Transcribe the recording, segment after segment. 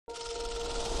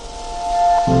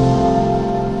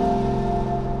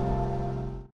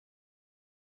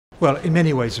Well, in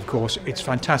many ways, of course, it's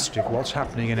fantastic what's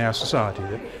happening in our society,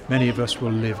 that many of us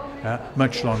will live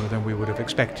much longer than we would have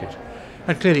expected.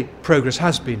 And clearly progress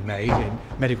has been made in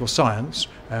medical science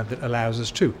that allows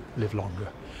us to live longer.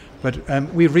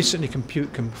 But we've recently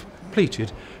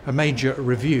completed a major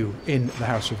review in the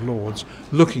House of Lords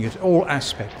looking at all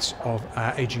aspects of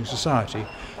our ageing society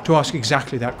to ask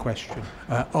exactly that question.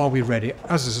 Are we ready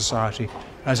as a society,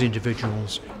 as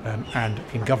individuals and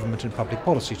in government and public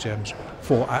policy terms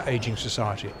for our ageing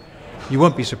society? You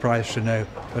won't be surprised to know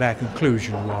that our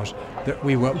conclusion was that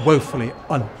we were woefully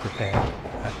unprepared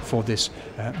for this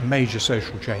major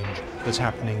social change that's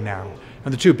happening now.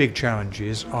 And the two big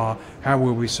challenges are: how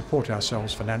will we support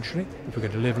ourselves financially if we're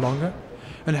going to live longer?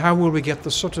 And how will we get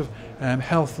the sort of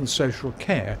health and social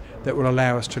care that will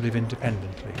allow us to live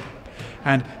independently?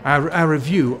 And our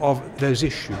review of those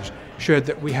issues showed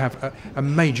that we have a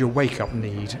major wake-up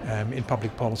need in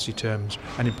public policy terms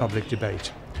and in public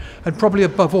debate. And probably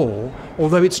above all,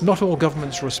 although it's not all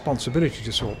government's responsibility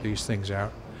to sort these things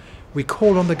out, we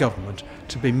call on the government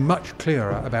to be much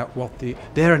clearer about what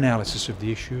their analysis of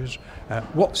the issues,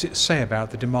 what's it say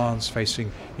about the demands facing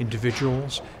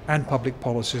individuals and public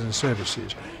policies and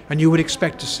services. And you would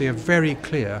expect to see a very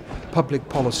clear public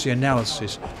policy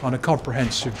analysis on a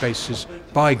comprehensive basis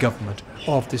by government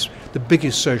of the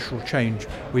biggest social change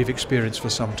we've experienced for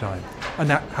some time. And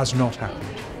that has not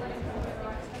happened.